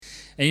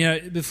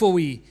And before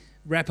we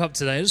wrap up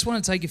today, I just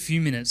want to take a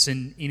few minutes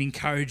and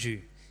encourage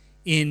you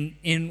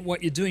in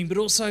what you're doing, but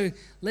also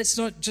let's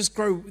not just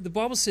grow. The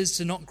Bible says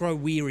to not grow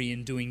weary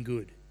in doing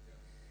good.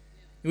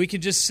 We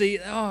could just see,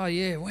 oh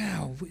yeah,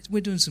 wow,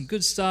 we're doing some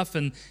good stuff,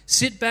 and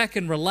sit back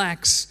and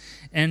relax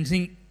and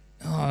think,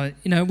 oh,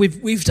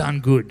 we've done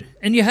good,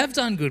 and you have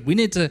done good. We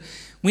need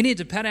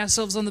to pat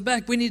ourselves on the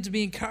back. We need to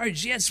be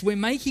encouraged. Yes, we're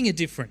making a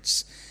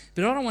difference,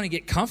 but I don't want to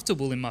get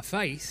comfortable in my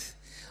faith.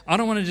 I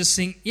don't want to just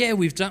think, yeah,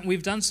 we've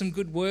done some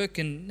good work,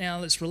 and now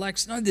let's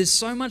relax. No, there's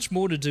so much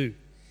more to do.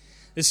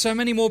 There's so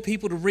many more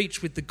people to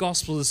reach with the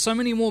gospel. There's so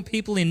many more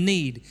people in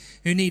need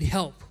who need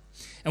help.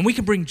 And we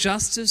can bring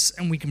justice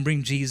and we can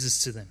bring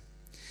Jesus to them.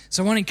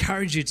 So I want to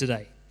encourage you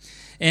today.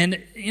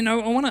 And, I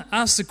want to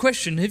ask the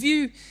question, have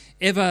you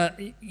ever,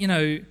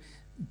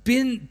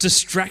 been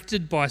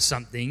distracted by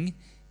something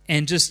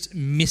and just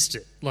missed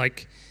it?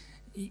 Like,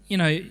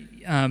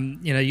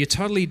 you're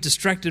totally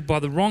distracted by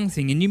the wrong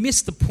thing and you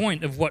miss the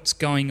point of what's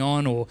going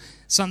on or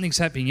something's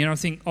happening. I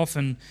think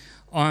often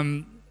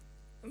I'm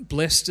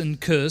blessed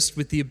and cursed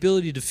with the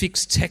ability to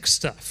fix tech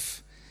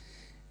stuff.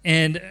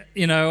 And,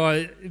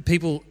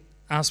 people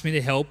ask me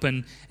to help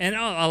and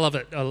I love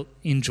it. I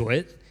enjoy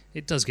it.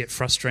 It does get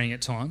frustrating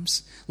at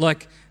times.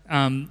 Like,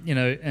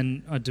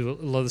 and I do a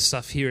lot of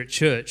stuff here at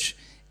church,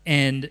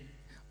 and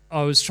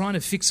I was trying to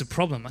fix a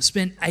problem. I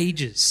spent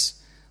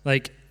ages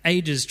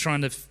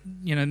trying to,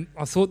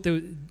 I thought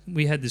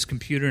we had this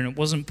computer and it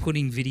wasn't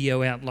putting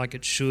video out like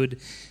it should.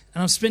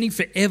 And I was spending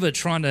forever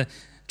trying to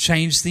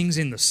change things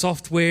in the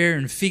software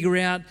and figure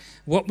out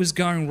what was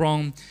going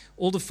wrong,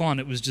 all to find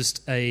it was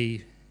just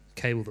a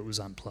cable that was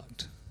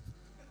unplugged.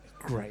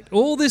 Great.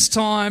 All this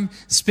time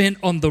spent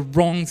on the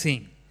wrong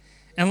thing.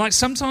 And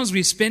sometimes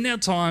we spend our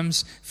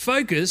times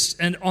focused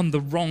and on the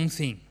wrong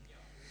thing.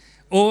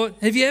 Or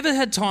have you ever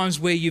had times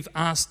where you've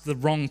asked the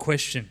wrong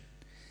question?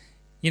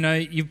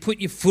 You've put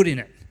your foot in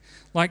it.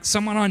 Like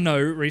someone I know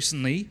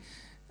recently,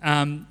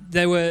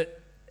 they were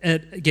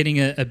getting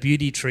a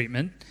beauty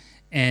treatment,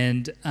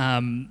 and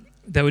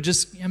they were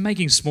just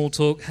making small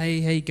talk.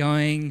 Hey, how you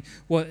going?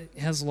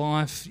 How's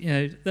life?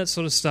 That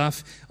sort of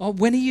stuff. Oh,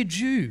 when are you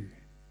due?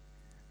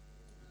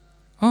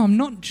 Oh, I'm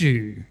not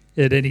due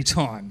at any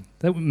time.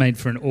 That made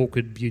for an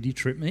awkward beauty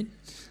treatment.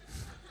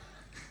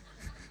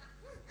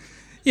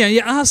 You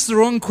ask the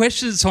wrong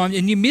question at the time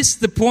and you miss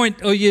the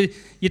point, or you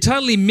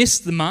totally miss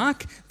the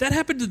mark. That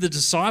happened to the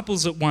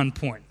disciples at one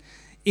point.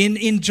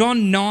 In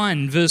John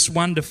 9, verse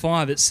 1 to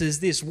 5, it says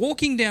this: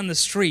 walking down the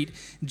street,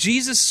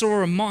 Jesus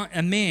saw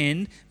a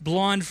man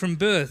blind from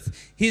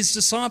birth. His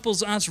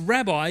disciples asked,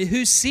 Rabbi,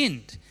 who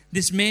sinned,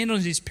 this man or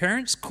his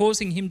parents,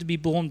 causing him to be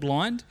born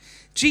blind?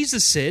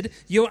 Jesus said,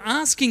 you're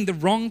asking the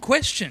wrong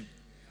question.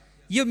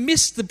 You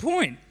missed the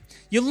point.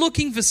 You're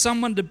looking for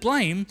someone to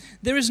blame.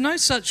 There is no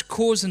such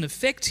cause and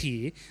effect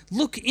here.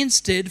 Look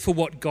instead for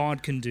what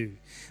God can do.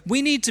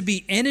 We need to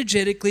be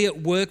energetically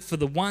at work for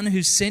the one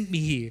who sent me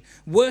here,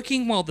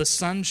 working while the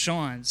sun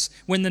shines.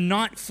 When the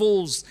night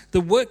falls, the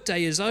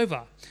workday is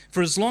over.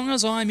 For as long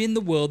as I am in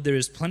the world, there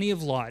is plenty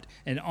of light,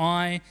 and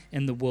I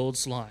am the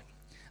world's light.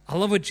 I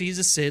love what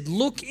Jesus said.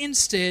 Look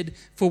instead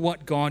for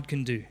what God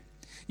can do.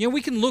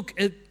 We can look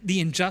at the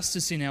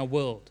injustice in our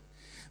world.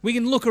 We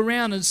can look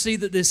around and see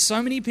that there's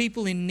so many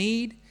people in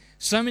need,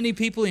 so many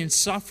people in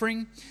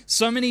suffering,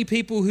 so many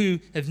people who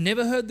have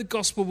never heard the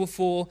gospel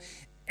before,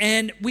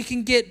 and we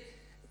can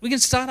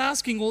start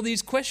asking all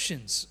these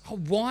questions.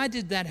 Why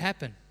did that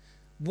happen?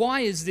 Why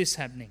is this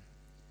happening?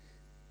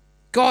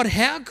 God,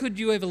 how could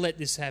you ever let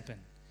this happen?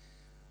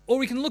 Or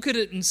we can look at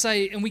it and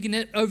say, and we can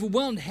get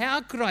overwhelmed,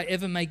 how could I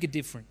ever make a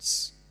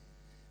difference?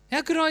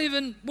 How could I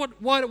even,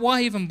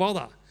 why even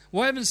bother?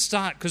 Why even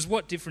start? Because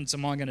what difference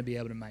am I going to be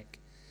able to make?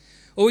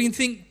 Or we can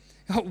think,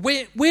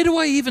 where do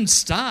I even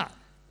start?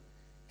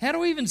 How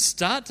do I even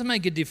start to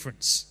make a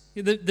difference?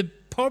 The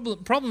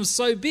problem's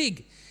so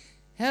big.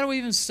 How do I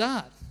even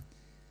start?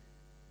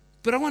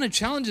 But I want to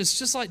challenge us,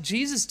 just like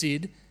Jesus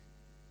did,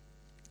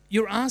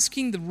 you're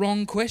asking the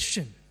wrong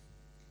question.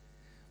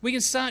 We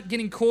can start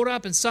getting caught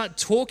up and start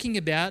talking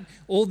about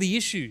all the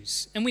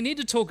issues. And we need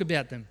to talk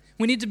about them.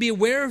 We need to be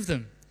aware of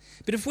them.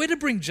 But if we're to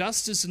bring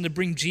justice and to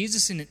bring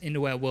Jesus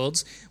into our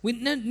worlds, we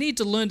need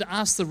to learn to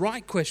ask the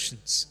right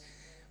questions.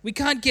 We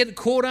can't get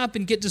caught up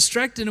and get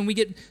distracted, and we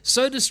get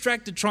so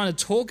distracted trying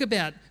to talk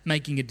about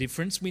making a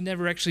difference, we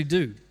never actually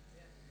do.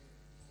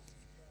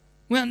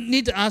 We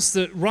need to ask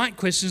the right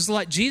questions.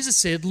 Like Jesus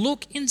said,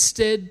 look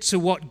instead to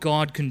what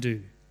God can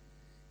do.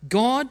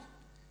 God,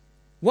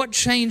 what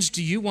change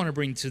do you want to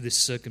bring to this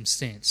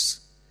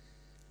circumstance?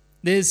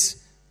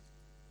 There's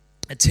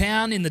a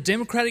town in the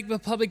Democratic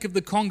Republic of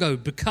the Congo,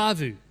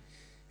 Bukavu,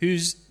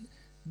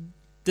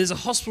 there's a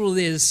hospital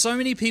there. There's so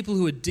many people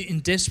who are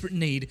in desperate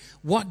need.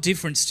 What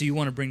difference do you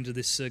want to bring to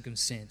this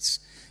circumstance?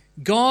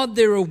 God,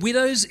 there are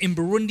widows in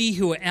Burundi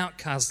who are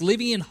outcasts,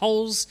 living in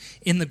holes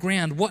in the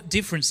ground. What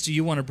difference do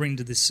you want to bring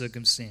to this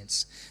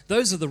circumstance?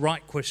 Those are the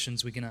right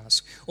questions we can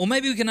ask. Or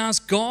maybe we can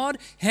ask, God,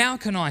 how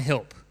can I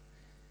help?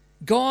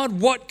 God,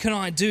 what can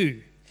I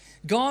do?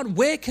 God,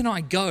 where can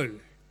I go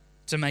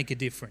to make a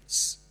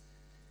difference.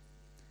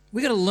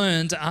 We've got to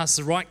learn to ask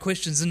the right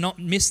questions and not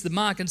miss the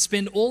mark and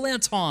spend all our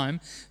time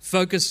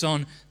focused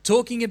on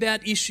talking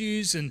about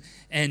issues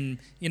and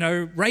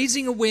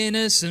raising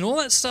awareness, and all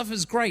that stuff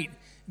is great,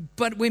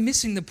 but we're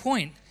missing the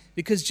point,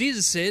 because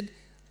Jesus said,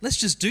 let's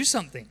just do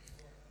something.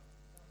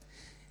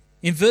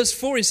 In verse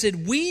 4, he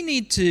said, we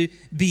need to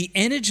be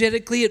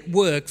energetically at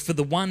work for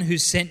the one who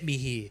sent me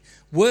here,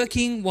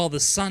 working while the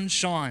sun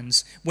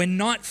shines. When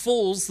night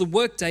falls, the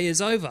workday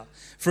is over.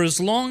 For as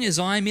long as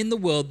I am in the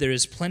world, there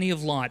is plenty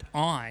of light.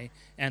 I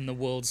am the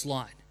world's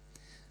light.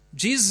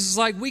 Jesus is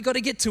like, we got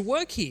to get to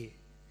work here.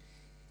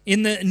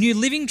 In the New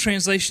Living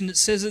Translation, it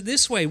says it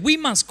this way: we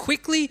must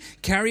quickly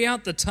carry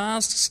out the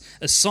tasks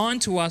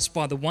assigned to us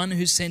by the one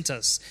who sent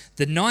us.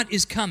 The night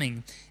is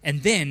coming,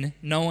 and then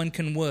no one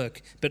can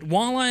work. But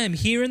while I am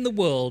here in the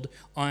world,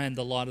 I am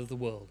the light of the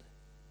world.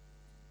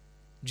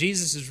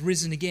 Jesus is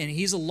risen again.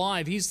 He's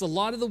alive. He's the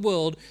light of the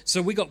world,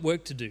 so we got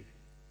work to do.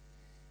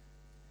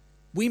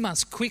 We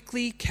must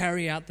quickly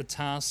carry out the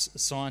tasks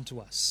assigned to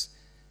us.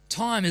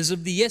 Time is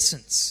of the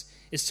essence.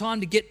 It's time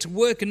to get to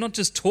work and not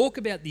just talk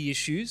about the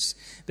issues,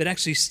 but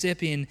actually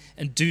step in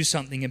and do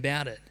something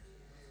about it.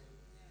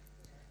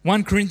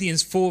 1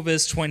 Corinthians 4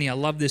 verse 20, I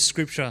love this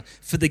scripture.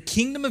 For the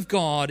kingdom of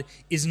God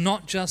is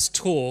not just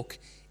talk,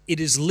 it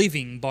is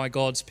living by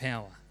God's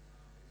power.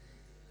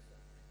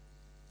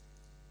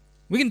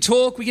 We can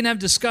talk, we can have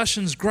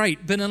discussions,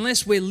 great, but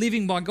unless we're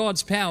living by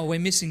God's power, we're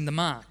missing the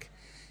mark.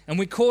 And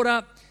we're caught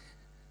up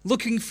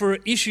looking for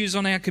issues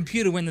on our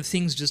computer when the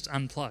thing's just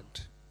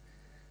unplugged.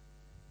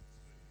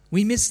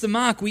 We miss the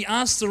mark. We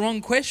ask the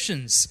wrong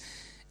questions.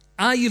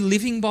 Are you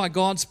living by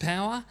God's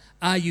power?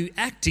 Are you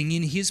acting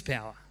in His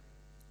power?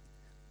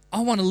 I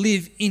want to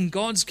live in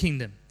God's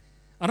kingdom.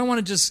 I don't want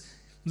to just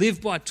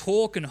live by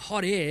talk and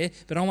hot air,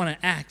 but I want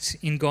to act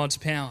in God's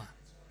power.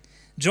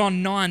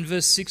 John 9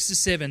 verse 6 to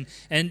 7,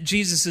 and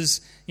Jesus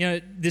is,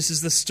 this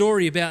is the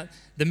story about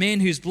the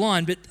man who's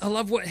blind, but I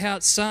love how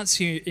it starts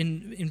here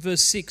in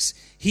verse 6.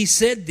 He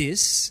said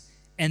this,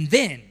 and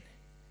then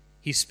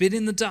he spit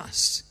in the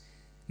dust,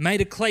 made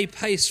a clay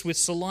paste with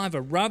saliva,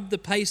 rubbed the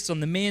paste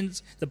on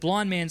the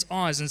blind man's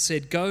eyes, and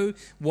said, go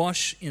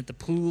wash at the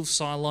pool of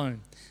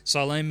Siloam.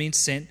 Siloam means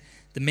sent.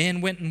 The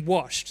man went and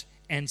washed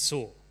and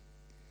saw.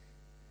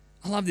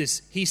 I love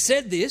this. He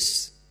said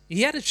this,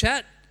 he had a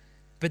chat,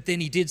 but then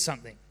he did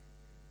something.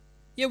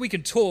 Yeah, we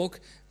can talk,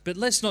 but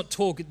let's not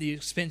talk at the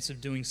expense of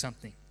doing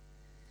something.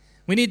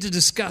 We need to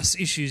discuss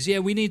issues. Yeah,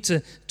 we need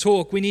to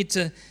talk. We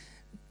can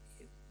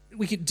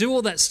do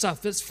all that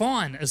stuff. That's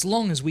fine as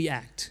long as we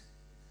act.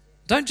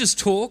 Don't just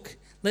talk,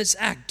 let's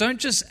act. Don't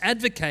just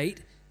advocate,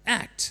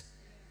 act.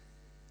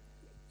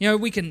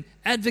 We can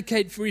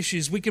advocate for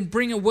issues, we can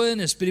bring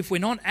awareness, but if we're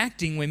not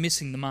acting, we're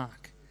missing the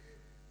mark.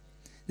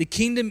 The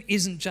kingdom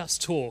isn't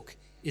just talk,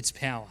 it's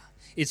power.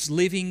 It's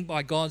living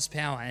by God's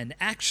power, and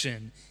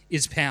action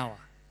is power.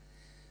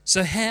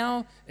 So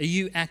how are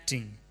you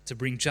acting to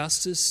bring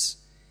justice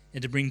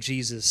and to bring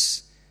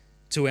Jesus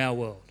to our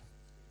world?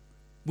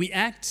 We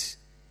act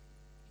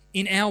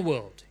in our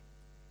world,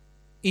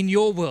 in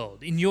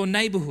your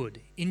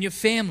neighborhood, in your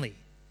family,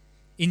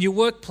 in your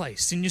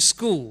workplace, in your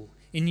school,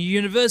 in your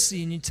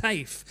university, in your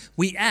TAFE.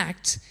 We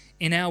act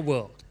in our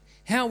world.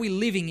 How are we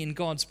living in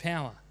God's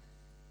power?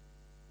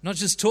 Not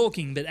just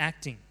talking, but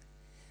acting.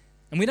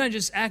 And we don't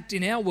just act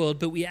in our world,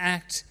 but we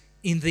act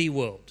in the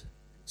world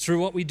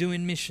through what we do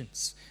in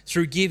missions,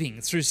 through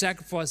giving, through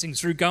sacrificing,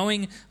 through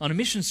going on a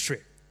missions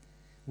trip.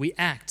 We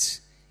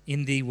act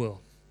in the world.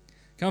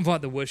 Go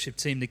invite the worship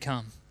team to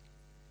come.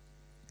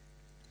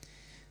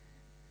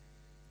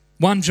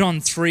 1 John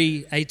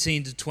 3,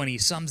 18 to 20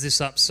 sums this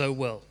up so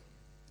well.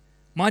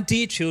 My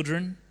dear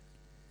children,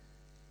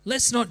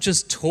 let's not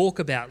just talk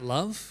about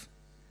love,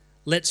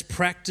 let's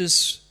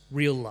practice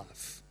real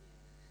love.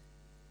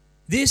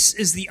 This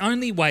is the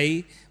only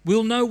way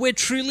we'll know we're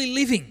truly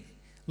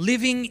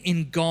living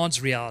in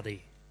God's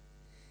reality.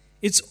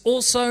 It's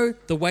also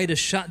the way to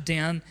shut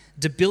down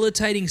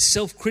debilitating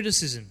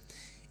self-criticism,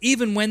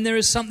 even when there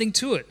is something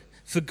to it.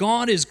 For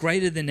God is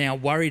greater than our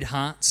worried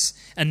hearts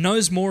and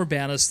knows more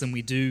about us than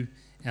we do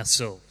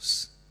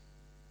ourselves.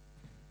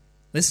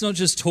 Let's not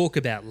just talk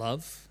about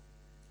love.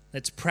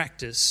 Let's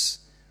practice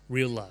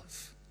real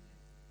love.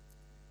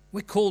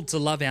 We're called to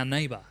love our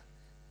neighbour.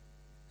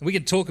 We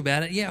can talk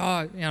about it.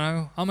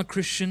 Yeah, I'm a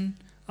Christian.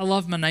 I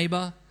love my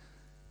neighbour.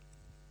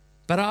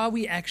 But are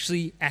we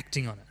actually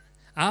acting on it?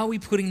 Are we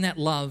putting that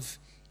love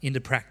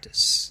into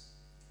practice?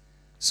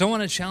 So I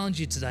want to challenge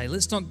you today.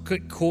 Let's not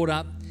get caught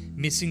up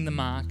missing the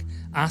mark,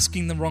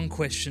 asking the wrong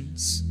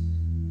questions,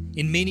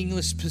 in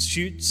meaningless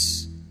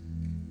pursuits.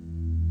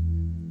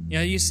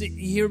 You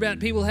hear about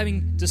people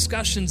having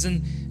discussions,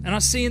 and I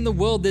see in the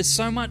world there's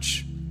so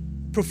much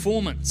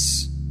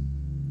performance.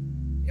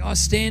 I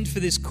stand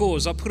for this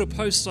cause. I put a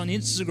post on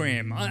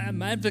Instagram.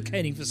 I'm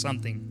advocating for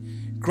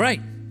something.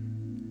 Great.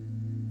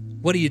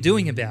 What are you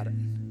doing about it?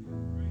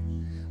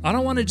 I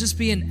don't want to just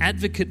be an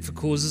advocate for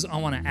causes. I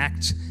want to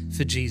act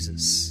for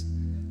Jesus.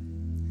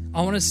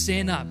 I want to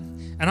stand up.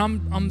 And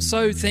I'm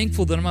so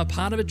thankful that I'm a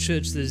part of a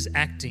church that is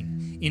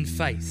acting in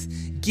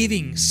faith,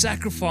 giving,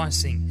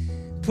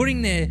 sacrificing,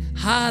 putting their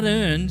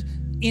hard-earned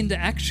into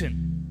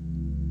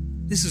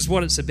action. This is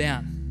what it's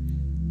about.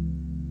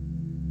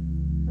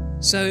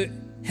 So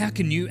how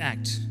can you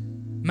act?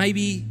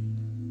 Maybe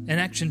an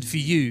action for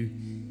you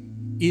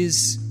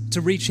is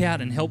to reach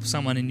out and help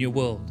someone in your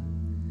world,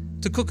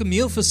 to cook a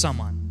meal for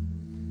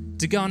someone,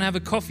 to go and have a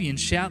coffee and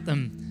shout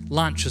them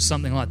lunch or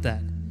something like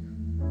that.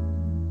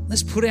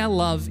 Let's put our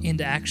love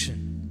into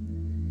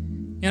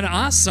action. To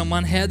ask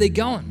someone how they're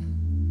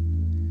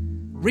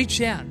going. Reach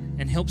out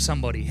and help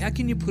somebody. How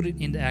can you put it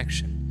into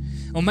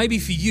action? Or maybe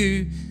for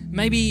you,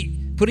 maybe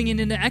putting it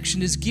into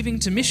action is giving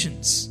to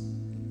missions.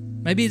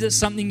 Maybe that's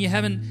something you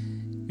haven't,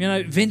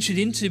 ventured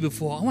into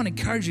before. I want to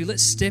encourage you,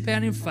 let's step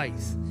out in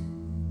faith.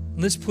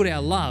 Let's put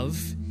our love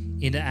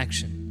into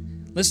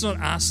action. Let's not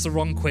ask the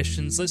wrong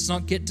questions. Let's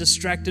not get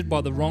distracted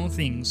by the wrong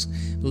things.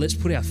 But let's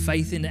put our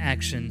faith into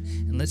action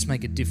and let's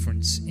make a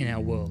difference in our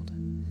world.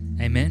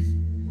 Amen?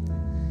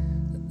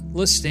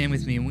 Let's stand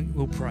with me and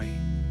we'll pray.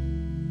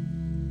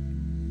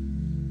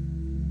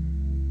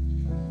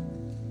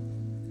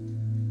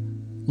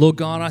 Lord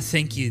God, I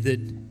thank you that,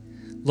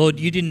 Lord,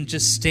 you didn't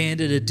just stand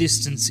at a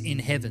distance in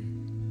heaven,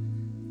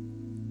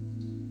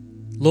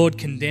 Lord,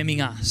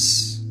 condemning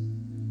us,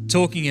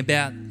 talking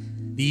about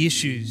the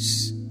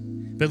issues,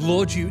 but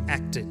Lord, you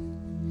acted.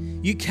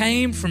 You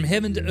came from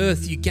heaven to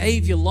earth. You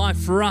gave your life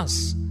for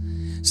us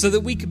so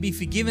that we could be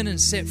forgiven and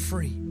set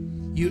free.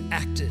 You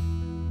acted.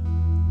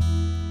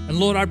 And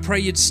Lord, I pray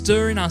you'd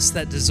stir in us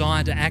that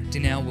desire to act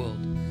in our world.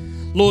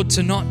 Lord,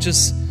 to not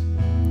just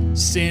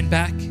stand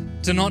back,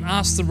 to not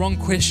ask the wrong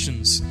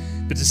questions,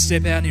 but to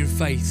step out in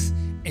faith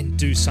and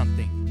do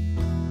something.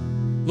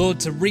 Lord,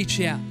 to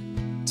reach out,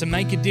 to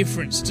make a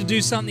difference, to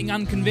do something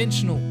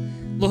unconventional.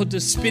 Lord,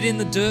 to spit in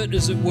the dirt,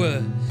 as it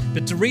were,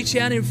 but to reach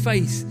out in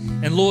faith.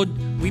 And Lord,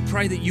 we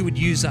pray that you would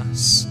use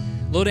us.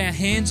 Lord, our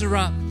hands are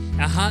up,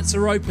 our hearts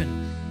are open,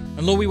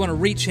 and Lord, we want to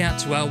reach out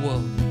to our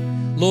world.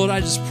 Lord,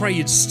 I just pray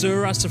you'd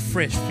stir us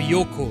afresh for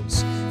your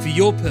cause, for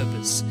your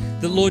purpose,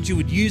 that Lord, you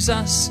would use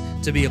us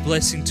to be a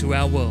blessing to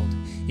our world.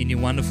 In your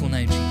wonderful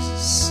name,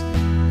 Jesus.